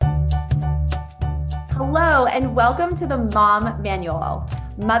Hello, and welcome to the Mom Manual.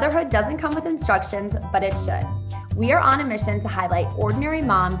 Motherhood doesn't come with instructions, but it should. We are on a mission to highlight ordinary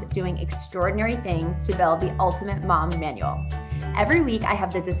moms doing extraordinary things to build the ultimate mom manual. Every week, I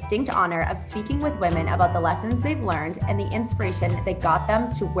have the distinct honor of speaking with women about the lessons they've learned and the inspiration that got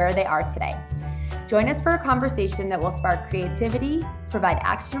them to where they are today. Join us for a conversation that will spark creativity, provide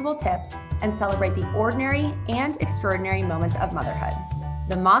actionable tips, and celebrate the ordinary and extraordinary moments of motherhood.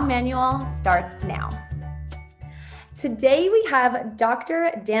 The Mom Manual starts now. Today we have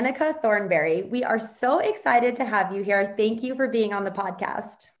Dr. Danica Thornberry. We are so excited to have you here. Thank you for being on the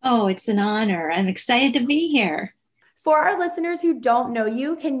podcast. Oh, it's an honor. I'm excited to be here. For our listeners who don't know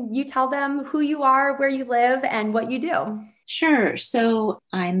you, can you tell them who you are, where you live, and what you do? Sure. So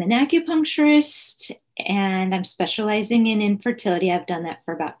I'm an acupuncturist and I'm specializing in infertility. I've done that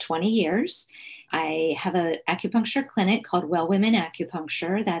for about 20 years. I have an acupuncture clinic called Well Women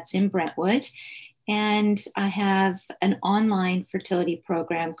Acupuncture. That's in Brentwood. And I have an online fertility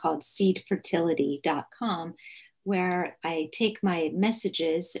program called seedfertility.com, where I take my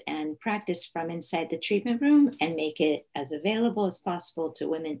messages and practice from inside the treatment room and make it as available as possible to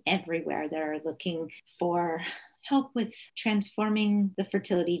women everywhere that are looking for help with transforming the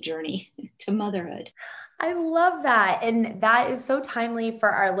fertility journey to motherhood. I love that. And that is so timely for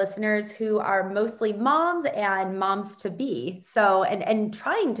our listeners who are mostly moms and moms to be. So, and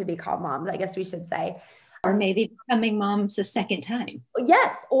trying to become moms, I guess we should say. Or maybe becoming moms a second time.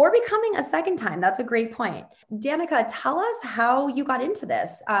 Yes, or becoming a second time. That's a great point. Danica, tell us how you got into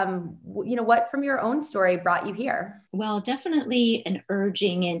this. What from your own story brought you here? Well, definitely an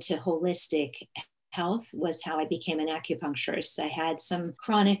urging into holistic health was how I became an acupuncturist. I had some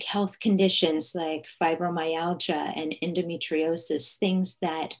chronic health conditions like fibromyalgia and endometriosis, things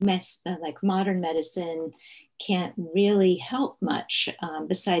that like modern medicine can't really help much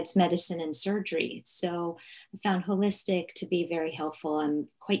besides medicine and surgery. So I found holistic to be very helpful. I'm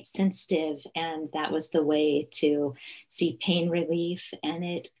quite sensitive, and that was the way to see pain relief. And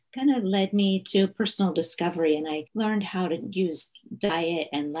it kind of led me to personal discovery, and I learned how to use diet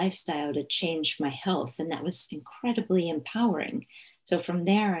and lifestyle to change my health, and that was incredibly empowering. So from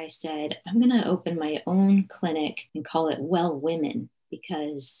there, I said, I'm going to open my own clinic and call it Well Women,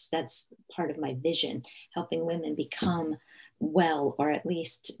 because that's part of my vision, helping women become well, or at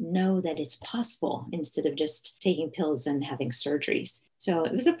least know that it's possible instead of just taking pills and having surgeries. So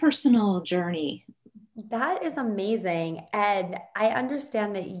it was a personal journey. That is amazing. And I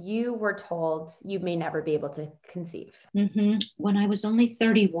understand that you were told you may never be able to conceive. Mm-hmm. When I was only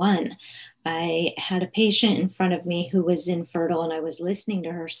 31, I had a patient in front of me who was infertile, and I was listening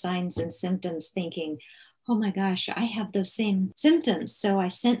to her signs and symptoms thinking, oh my gosh, I have those same symptoms. So I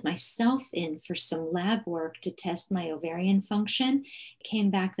sent myself in for some lab work to test my ovarian function. It came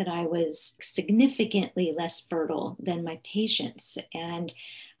back that I was significantly less fertile than my patients. And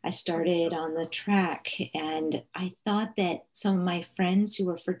I started on the track, and I thought that some of my friends who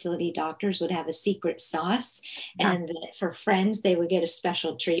were fertility doctors would have a secret sauce, and that for friends, they would get a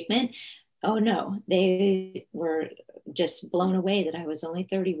special treatment. Oh no, they were just blown away that I was only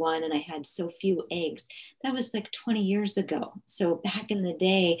 31 and I had so few eggs. That was like 20 years ago. So back in the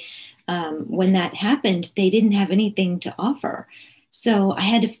day, when that happened, they didn't have anything to offer. So I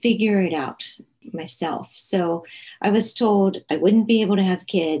had to figure it out myself. So I was told I wouldn't be able to have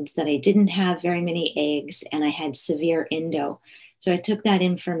kids, that I didn't have very many eggs, and I had severe endo. So I took that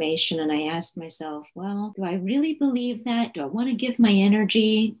information and I asked myself, well, do I really believe that? Do I want to give my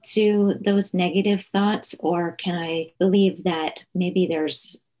energy to those negative thoughts? Or can I believe that maybe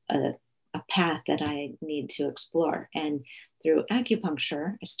there's a path that I need to explore? And through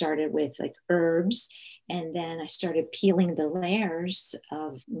acupuncture, I started with like herbs, and then I started peeling the layers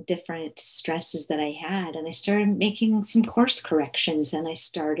of different stresses that I had. And I started making some course corrections, and I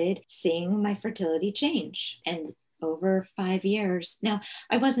started seeing my fertility change. And over 5 years. Now,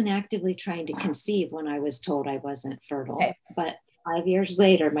 I wasn't actively trying to conceive when I was told I wasn't fertile, but 5 years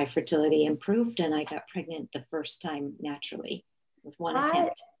later, my fertility improved and I got pregnant the first time naturally with one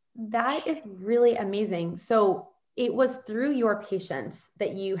attempt. That is really amazing. So it was through your patients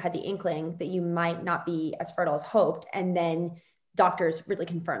that you had the inkling that you might not be as fertile as hoped, and then doctors really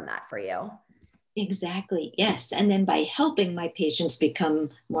confirmed that for you. Exactly. Yes. And then by helping my patients become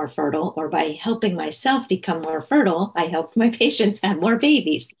more fertile, or by helping myself become more fertile, I helped my patients have more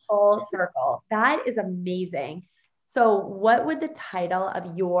babies. Full circle. That is amazing. So what would the title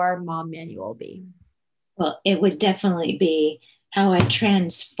of your mom manual be? Well, it would definitely be how I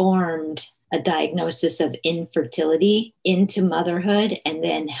transformed a diagnosis of infertility into motherhood, and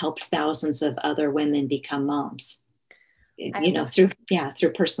then helped thousands of other women become moms,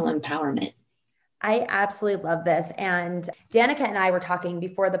 through personal empowerment. I absolutely love this. And Danica and I were talking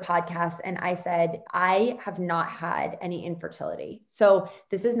before the podcast, and I said, I have not had any infertility. So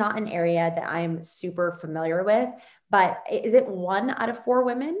this is not an area that I'm super familiar with, but is it 1 out of 4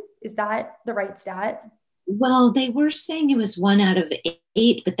 women? Is that the right stat? Well, they were saying it was 1 out of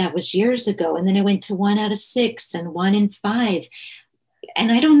 8, but that was years ago. And then it went to 1 out of 6 and 1 in 5.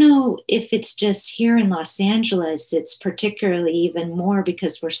 And I don't know if it's just here in Los Angeles, it's particularly even more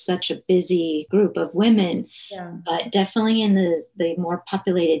because we're such a busy group of women, Yeah. but definitely in the more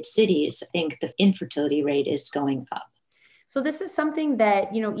populated cities, I think the infertility rate is going up. So this is something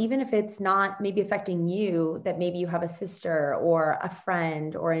that, even if it's not maybe affecting you, that maybe you have a sister or a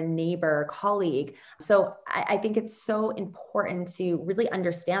friend or a neighbor, colleague. So I think it's so important to really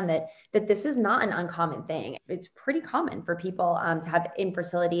understand that this is not an uncommon thing. It's pretty common for people to have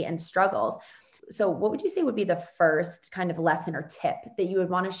infertility and struggles. So what would you say would be the first kind of lesson or tip that you would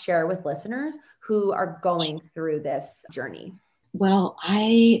want to share with listeners who are going through this journey? Well,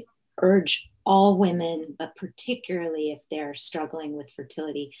 I urge all women, but particularly if they're struggling with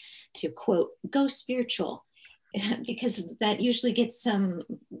fertility, to quote, go spiritual, because that usually gets some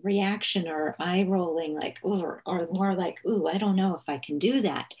reaction or eye rolling, like, or more like, ooh, I don't know if I can do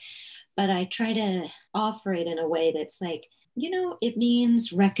that. But I try to offer it in a way that's like, it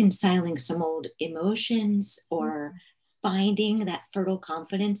means reconciling some old emotions or finding that fertile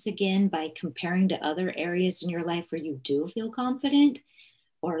confidence again by comparing to other areas in your life where you do feel confident,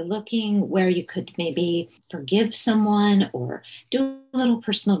 or looking where you could maybe forgive someone or do a little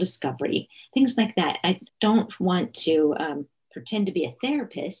personal discovery, things like that. I don't want to pretend to be a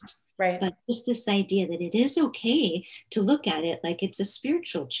therapist, Right. but just this idea that it is okay to look at it like it's a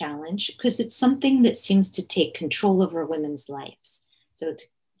spiritual challenge because it's something that seems to take control over women's lives. So to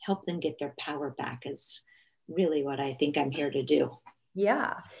help them get their power back is really what I think I'm here to do.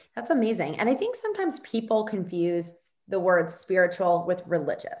 Yeah, that's amazing. And I think sometimes people confuse the word spiritual with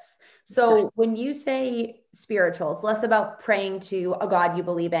religious. So when you say spiritual, it's less about praying to a God you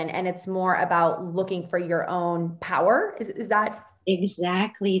believe in, and it's more about looking for your own power. Is that?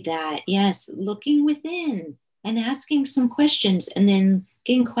 Exactly that. Yes, looking within and asking some questions and then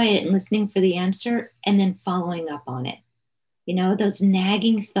getting quiet and listening for the answer and then following up on it. Those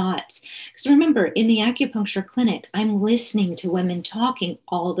nagging thoughts. Because remember, in the acupuncture clinic, I'm listening to women talking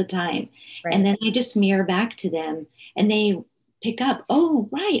all the time. And Right. then I just mirror back to them and they pick up, oh,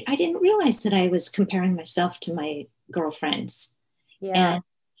 right. I didn't realize that I was comparing myself to my girlfriends. Yeah.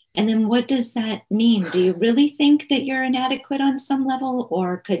 And then what does that mean? Do you really think that you're inadequate on some level?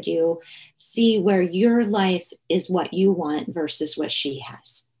 Or could you see where your life is what you want versus what she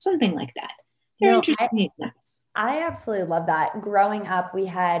has? Something like that. They're No, interesting examples. I absolutely love that. Growing up, we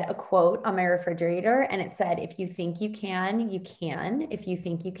had a quote on my refrigerator, and it said, if you think you can, you can. If you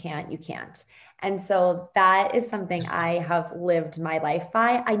think you can't, you can't. And so that is something I have lived my life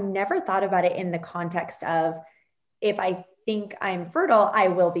by. I never thought about it in the context of, if I think I'm fertile, I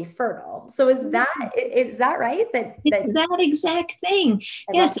will be fertile. So is that right? That It's that exact thing.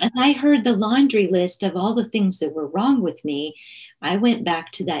 I love. Yes, as I heard the laundry list of all the things that were wrong with me, I went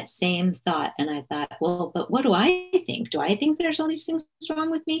back to that same thought and I thought, well, but what do I think? Do I think there's all these things wrong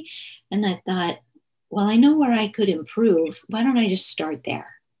with me? And I thought, well, I know where I could improve. Why don't I just start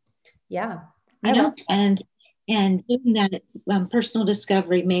there? Yeah, you I love know that. and doing that personal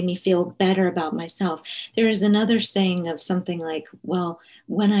discovery made me feel better about myself. There is another saying of something like, well,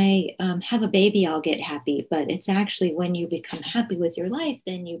 when I have a baby I'll get happy, but it's actually when you become happy with your life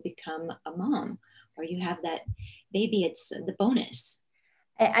then you become a mom or you have that baby. It's the bonus.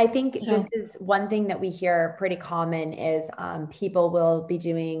 I think this So is one thing that we hear pretty common is people will be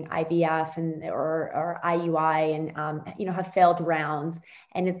doing IVF or IUI and have failed rounds,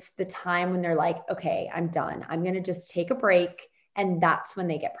 and it's the time when they're like, okay, I'm done. I'm gonna just take a break, and that's when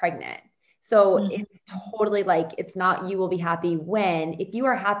they get pregnant. So mhm. it's totally like it's not you will be happy when. If you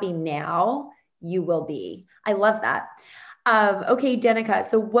are happy now, you will be. I love that. Okay, Danica.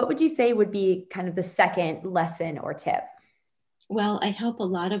 So what would you say would be kind of the second lesson or tip? Well, I help a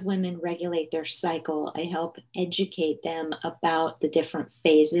lot of women regulate their cycle. I help educate them about the different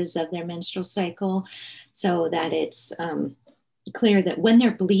phases of their menstrual cycle so that it's clear that when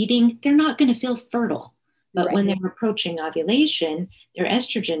they're bleeding, they're not going to feel fertile. But when Right. they're approaching ovulation, their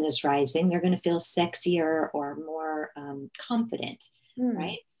estrogen is rising. They're going to feel sexier or more confident, Hmm.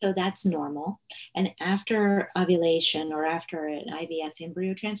 right? So that's normal. And after ovulation or after an IVF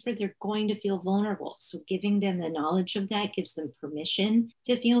embryo transfer, they're going to feel vulnerable. So giving them the knowledge of that gives them permission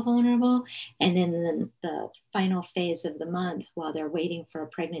to feel vulnerable. And then the final phase of the month, while they're waiting for a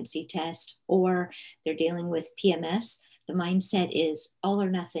pregnancy test or they're dealing with PMS, The mindset is all or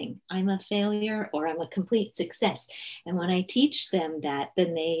nothing. I'm a failure or I'm a complete success. And when I teach them that,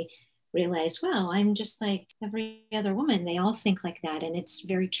 then they realize, wow, I'm just like every other woman. They all think like that. And it's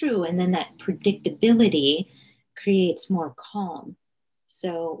very true. And then that predictability creates more calm.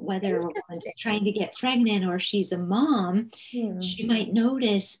 So whether a woman's trying to get pregnant or she's a mom, she might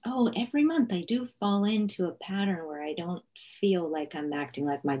notice, oh, every month I do fall into a pattern where I don't feel like I'm acting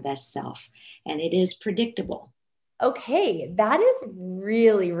like my best self. And it is predictable. Okay, that is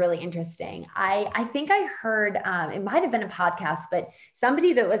really, really interesting. I think I heard, it might have been a podcast, but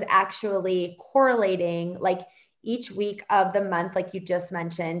somebody that was actually correlating like each week of the month, like you just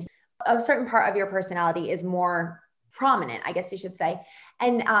mentioned, a certain part of your personality is more prominent, I guess you should say.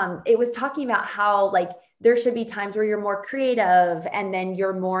 And it was talking about how like there should be times where you're more creative and then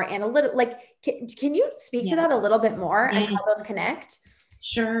you're more analytical. Like, can you speak to that a little bit more and how those connect?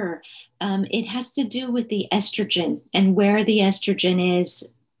 Sure. It has to do with the estrogen and where the estrogen is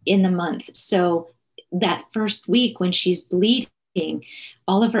in the month. So that first week when she's bleeding,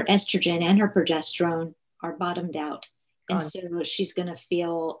 all of her estrogen and her progesterone are bottomed out. And so she's going to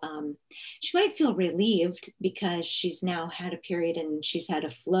feel, she might feel relieved because she's now had a period and she's had a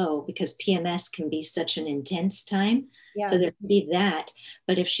flow, because PMS can be such an intense time. Yeah. So there can be that.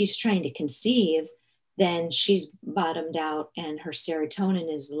 But if she's trying to conceive, then she's bottomed out and her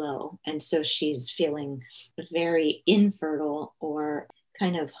serotonin is low. And so she's feeling very infertile or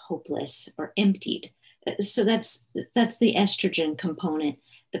kind of hopeless or emptied. So that's the estrogen component.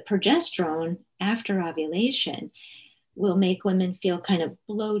 The progesterone after ovulation will make women feel kind of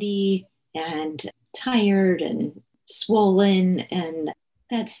bloaty and tired and swollen. And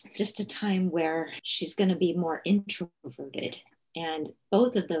that's just a time where she's going to be more introverted. And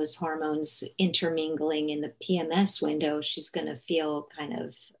both of those hormones intermingling in the PMS window, she's going to feel kind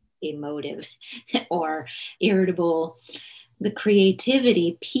of emotive or irritable. The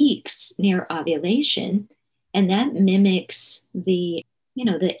creativity peaks near ovulation, and that mimics the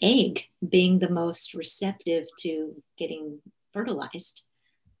egg being the most receptive to getting fertilized.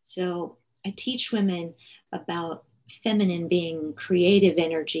 So I teach women about feminine being creative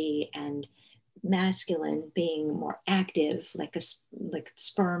energy and masculine being more active, like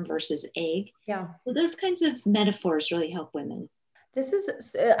sperm versus egg. Yeah. So those kinds of metaphors really help women.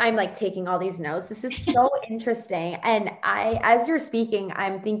 I'm like taking all these notes. This is so interesting. And as you're speaking,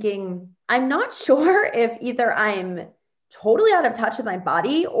 I'm thinking, I'm not sure if either I'm totally out of touch with my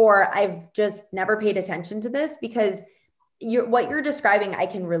body or I've just never paid attention to this, because what you're describing, I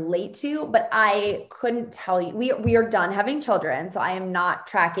can relate to, but I couldn't tell you. We are done having children. So I am not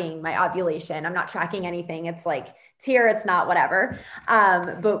tracking my ovulation. I'm not tracking anything. It's like, it's here, it's not, whatever.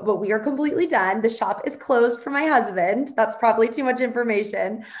 But we are completely done. The shop is closed for my husband. That's probably too much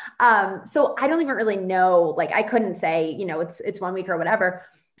information. So I don't even really know, like, I couldn't say, it's 1 week or whatever.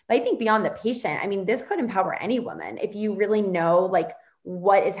 But I think beyond the patient, I mean, this could empower any woman if you really know like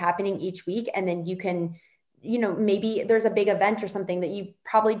what is happening each week. And then you can, maybe there's a big event or something that you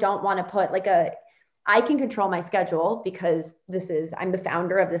probably don't want to put I can control my schedule because I'm the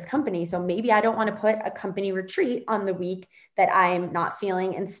founder of this company. So maybe I don't want to put a company retreat on the week that I'm not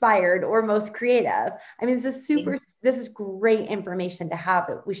feeling inspired or most creative. I mean, this is great information to have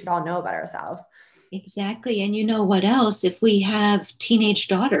that we should all know about ourselves. Exactly. And you know what else? If we have teenage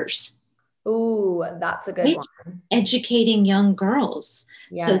daughters. Ooh, that's a good one. Educating young girls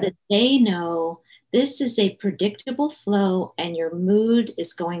so that they know this is a predictable flow and your mood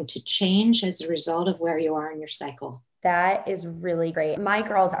is going to change as a result of where you are in your cycle. That is really great. My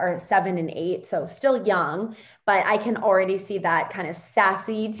girls are 7 and 8, so still young, but I can already see that kind of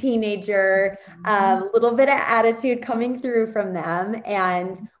sassy teenager, little bit of attitude coming through from them.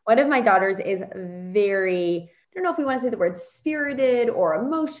 And one of my daughters is very, I don't know if we want to say the word spirited or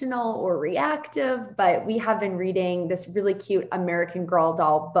emotional or reactive, but we have been reading this really cute American Girl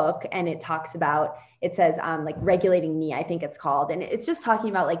doll book. And it says like regulating me, I think it's called. And it's just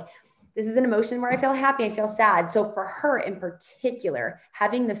talking about like, this is an emotion where I feel happy, I feel sad. So for her in particular,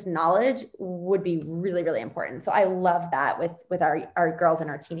 having this knowledge would be really, really important. So I love that with our girls and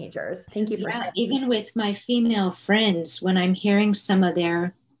our teenagers. Thank you for sharing. Even with my female friends, when I'm hearing some of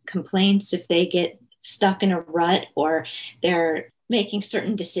their complaints, if they get stuck in a rut or they're making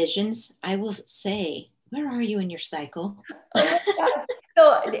certain decisions, I will say, where are you in your cycle? Oh my gosh.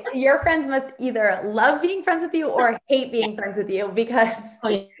 So your friends must either love being friends with you or hate being friends with you because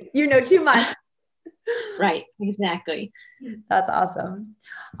you know too much. Right, exactly. That's awesome.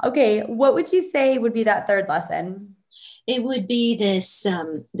 Okay, what would you say would be that third lesson? It would be this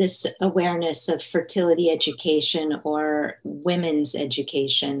awareness of fertility education or women's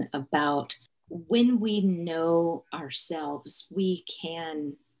education about when we know ourselves, we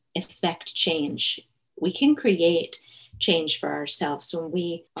can effect change. We can create change for ourselves when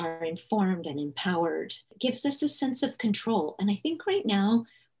we are informed and empowered. It gives us a sense of control. And I think right now,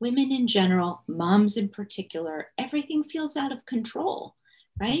 women in general, moms in particular, everything feels out of control,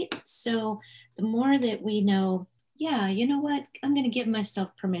 right? So the more that we know, yeah, you know what? I'm going to give myself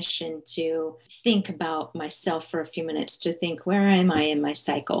permission to think about myself for a few minutes, to think, where am I in my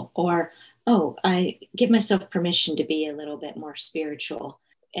cycle? Or, oh, I give myself permission to be a little bit more spiritual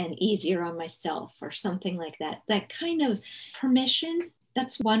and easier on myself, or something like that. That kind of permission,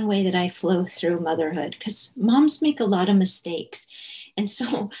 that's one way that I flow through motherhood, because moms make a lot of mistakes. And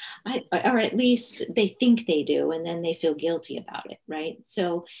so or at least they think they do, and then they feel guilty about it, right?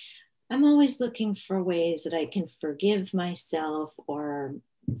 So I'm always looking for ways that I can forgive myself or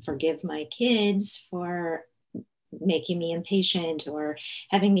forgive my kids for making me impatient or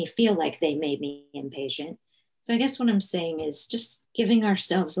having me feel like they made me impatient. So I guess what I'm saying is just giving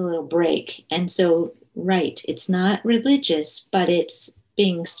ourselves a little break. And so, right, it's not religious, but it's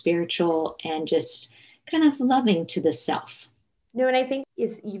being spiritual and just kind of loving to the self. No, and I think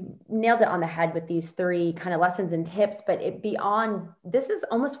is you nailed it on the head with these three kind of lessons and tips, but it beyond this is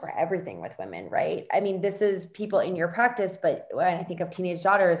almost for everything with women, right? I mean, this is people in your practice, but when I think of teenage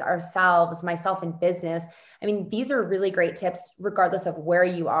daughters, ourselves, myself in business, I mean, these are really great tips, regardless of where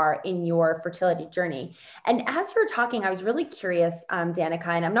you are in your fertility journey. And as you're talking, I was really curious, Danica,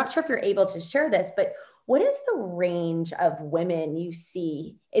 and I'm not sure if you're able to share this, but what is the range of women you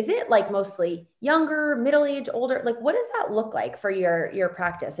see? Is it like mostly younger, middle-aged, older? Like, what does that look like for your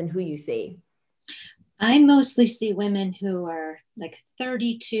practice and who you see? I mostly see women who are like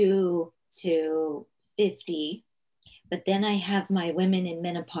 32 to 50, but then I have my women in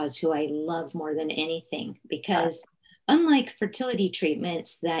menopause who I love more than anything, because unlike fertility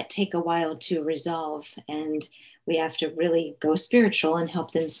treatments that take a while to resolve and we have to really go spiritual and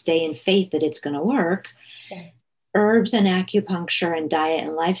help them stay in faith that it's going to work, Yeah. herbs and acupuncture and diet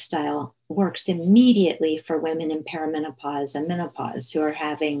and lifestyle works immediately for women in perimenopause and menopause who are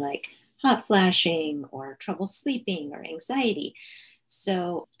having like hot flashing or trouble sleeping or anxiety.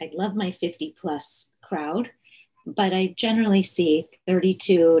 So I love my 50 plus crowd, but I generally see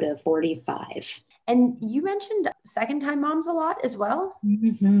 32 to 45. And you mentioned second time moms a lot as well.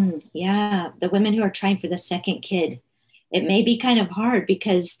 Mm-hmm. Yeah, the women who are trying for the second kid. It may be kind of hard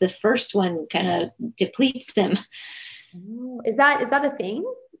because the first one kind of depletes them. Oh, is that a thing?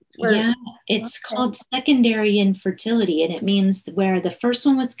 Yeah, it's Okay. called secondary infertility, and it means where the first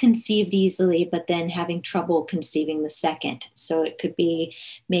one was conceived easily, but then having trouble conceiving the second. So it could be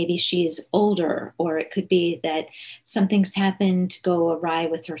maybe she's older, or it could be that something's happened to go awry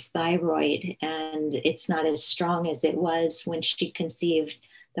with her thyroid and it's not as strong as it was when she conceived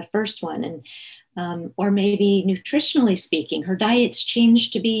the first one. And or maybe nutritionally speaking, her diet's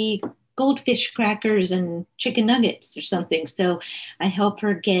changed to be goldfish crackers and chicken nuggets or something. So I help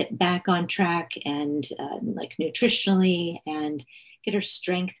her get back on track and like nutritionally, and get her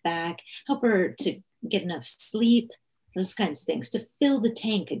strength back, help her to get enough sleep, those kinds of things to fill the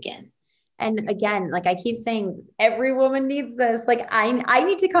tank again. And again, like I keep saying, every woman needs this. Like I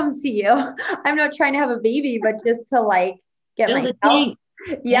need to come see you. I'm not trying to have a baby, but just to like get Fill the myself, tank.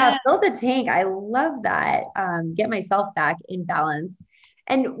 yeah, Yeah. fill the tank. I love that. Get myself back in balance.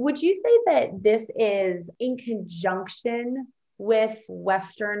 And would you say that this is in conjunction with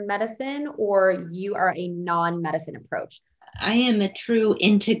Western medicine, or you are a non-medicine approach? I am a true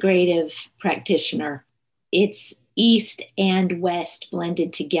integrative practitioner. It's East and West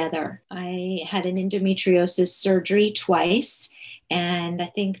blended together. I had an endometriosis surgery twice, and I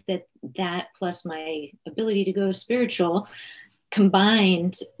think that that plus my ability to go spiritual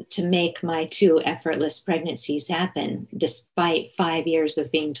combined to make my two effortless pregnancies happen, despite 5 years of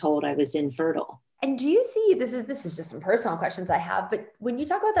being told I was infertile. And do you see this is just some personal questions I have, but when you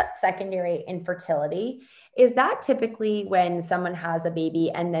talk about that secondary infertility, is that typically when someone has a baby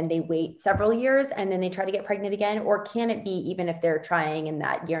and then they wait several years and then they try to get pregnant again? Or can it be even if they're trying in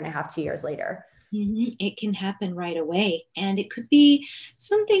that year and a half, 2 years later? Mhm. It can happen right away. And it could be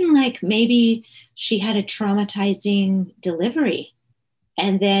something like maybe she had a traumatizing delivery,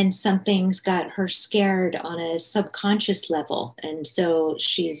 and then something's got her scared on a subconscious level. And so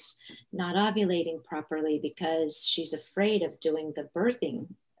she's not ovulating properly because she's afraid of doing the birthing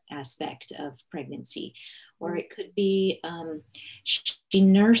aspect of pregnancy. Or it could be she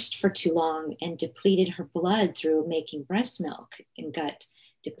nursed for too long and depleted her blood through making breast milk and got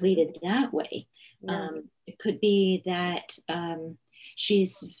depleted that way. Yeah. It could be that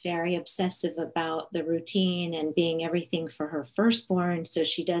She's very obsessive about the routine and being everything for her firstborn, so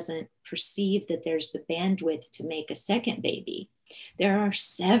she doesn't perceive that there's the bandwidth to make a second baby. There are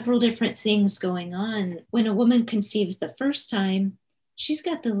several different things going on. When a woman conceives the first time, she's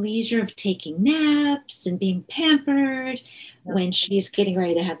got the leisure of taking naps and being pampered. Yeah. When she's getting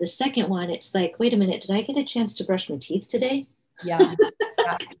ready to have the second one, it's like, wait a minute, did I get a chance to brush my teeth today? Yeah.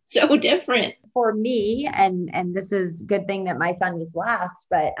 Yeah. So different. For me, and this is a good thing that my son was last,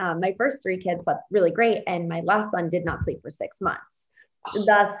 but my first 3 kids slept really great. And my last son did not sleep for 6 months.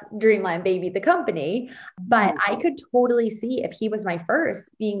 Thus Dreamland Baby, the company. But I could totally see if he was my first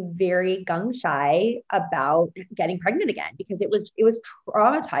being very gung shy about getting pregnant again, because it was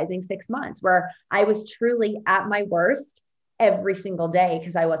traumatizing 6 months where I was truly at my worst every single day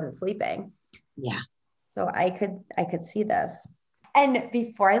because I wasn't sleeping. Yeah. So I could see this. And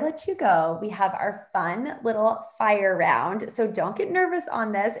before I let you go, we have our fun little fire round. So don't get nervous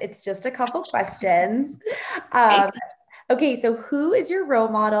on this. It's just a couple questions. Okay, so who is your role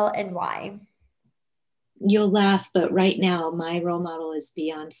model and why? You'll laugh, but right now my role model is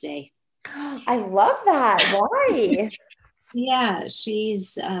Beyonce. I love that. Why? Yeah,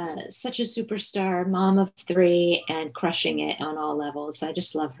 she's such a superstar, mom of 3 and crushing it on all levels. I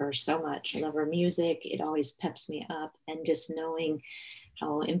just love her so much. I love her music. It always peps me up. And just knowing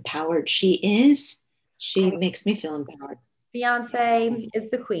how empowered she is, she makes me feel empowered. Beyonce is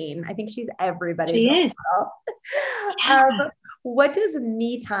the queen. I think she's everybody's role model. Yeah. What does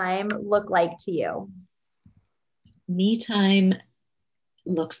me time look like to you? Me time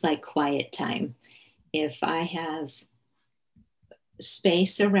looks like quiet time. If I have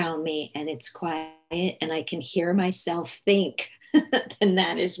space around me and it's quiet and I can hear myself think, then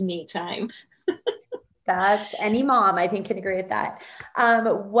that is me time. That's any mom, I think, can agree with that.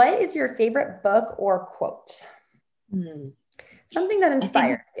 What is your favorite book or quote? Something that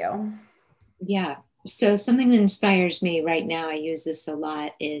inspires you. Yeah. So something that inspires me right now, I use this a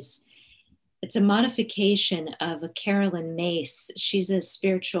lot, it's a modification of a Carolyn Mace. She's a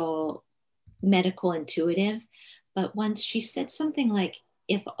spiritual medical intuitive. But once she said something like,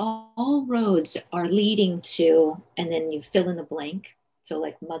 if all roads are leading to, and then you fill in the blank, so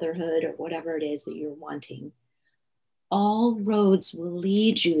like motherhood or whatever it is that you're wanting, all roads will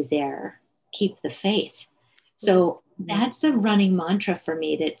lead you there. Keep the faith. So that's a running mantra for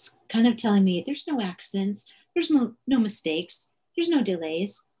me that's kind of telling me there's no accidents, there's no mistakes, there's no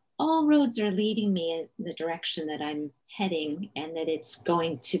delays. All roads are leading me in the direction that I'm heading, and that it's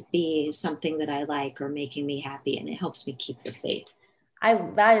going to be something that I like or making me happy, and it helps me keep the faith.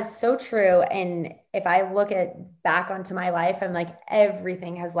 That is so true. And if I look back onto my life, I'm like,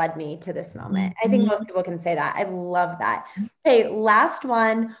 everything has led me to this moment. I think most people can say that. I love that. Okay, last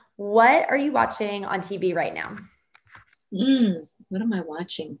one. What are you watching on TV right now? What am I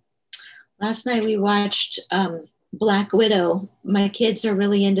watching? Last night we watched Black Widow. My kids are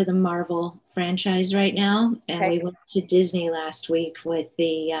really into the Marvel franchise right now. And we went to Disney last week with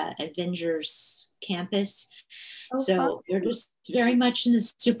the Avengers campus. So we're just very much in the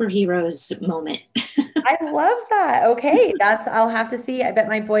superheroes moment. I love that. Okay. I'll have to see. I bet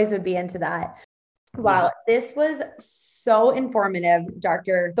my boys would be into that. Wow. Yeah. This was so informative,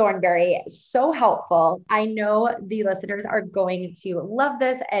 Dr. Thornberry, so helpful. I know the listeners are going to love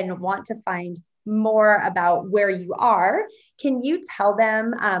this and want to find more about where you are. Can you tell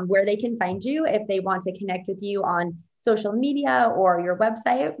them where they can find you if they want to connect with you on social media or your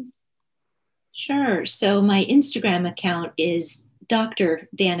website? Sure. So my Instagram account is Dr.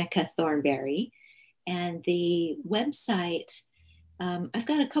 Danica Thornberry, and the website, I've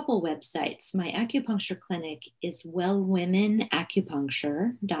got a couple websites. My acupuncture clinic is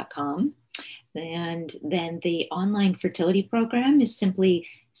wellwomenacupuncture.com. And then the online fertility program is simply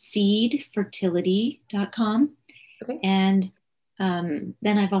seedfertility.com. Okay. And then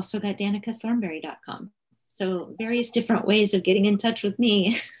I've also got danicathornberry.com. So various different ways of getting in touch with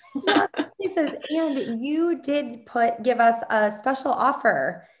me. And you did give us a special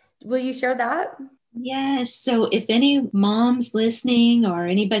offer. Will you share that? Yes. So if any moms listening or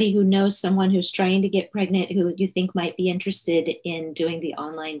anybody who knows someone who's trying to get pregnant who you think might be interested in doing the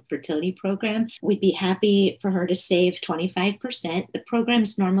online fertility program, we'd be happy for her to save 25%. The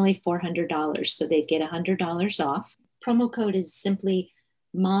program's normally $400, so they'd get $100 off. Promo code is simply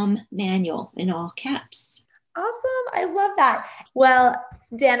Mom Manual in all caps. Awesome. I love that. Well,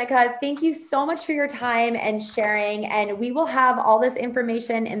 Danica, thank you so much for your time and sharing. And we will have all this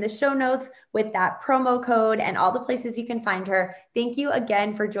information in the show notes with that promo code and all the places you can find her. Thank you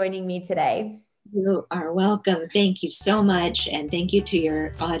again for joining me today. You are welcome. Thank you so much. And thank you to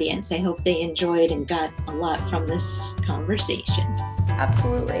your audience. I hope they enjoyed and got a lot from this conversation.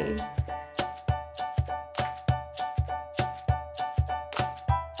 Absolutely.